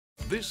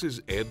This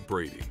is Ed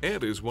Brady.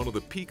 Ed is one of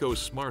the PECO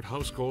Smart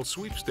House Call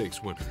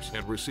Sweepstakes winners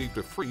and received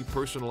a free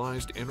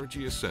personalized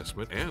energy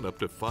assessment and up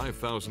to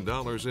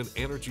 $5,000 in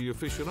energy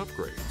efficient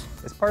upgrades.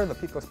 As part of the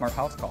PECO Smart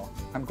House Call,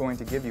 I'm going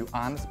to give you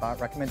on-the-spot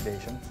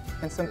recommendations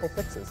and simple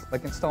fixes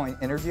like installing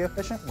energy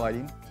efficient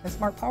lighting and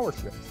smart power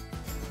strips.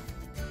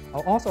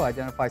 I'll also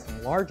identify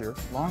some larger,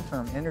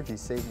 long-term energy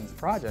savings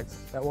projects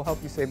that will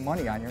help you save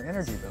money on your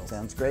energy bills.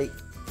 Sounds great.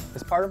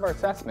 As part of our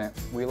assessment,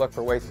 we look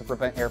for ways to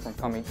prevent air from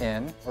coming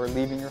in or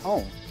leaving your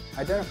home,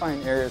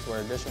 identifying areas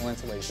where additional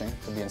insulation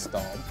could be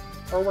installed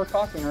or where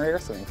caulking or air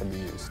sealing could be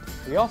used.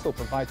 We also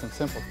provide some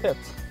simple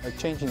tips like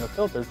changing the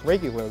filters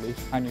regularly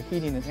on your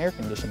heating and air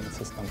conditioning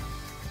system.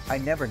 I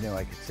never knew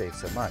I could save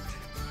so much.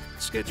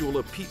 Schedule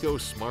a PECO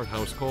Smart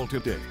House Call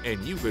today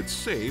and you could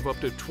save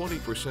up to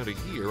 20% a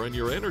year on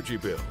your energy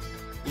bill.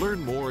 Learn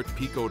more at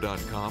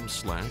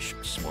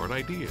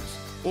PECO.com/smartideas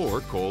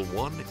or call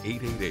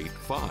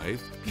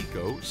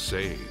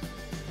 1-888-5-PECO-SAVE.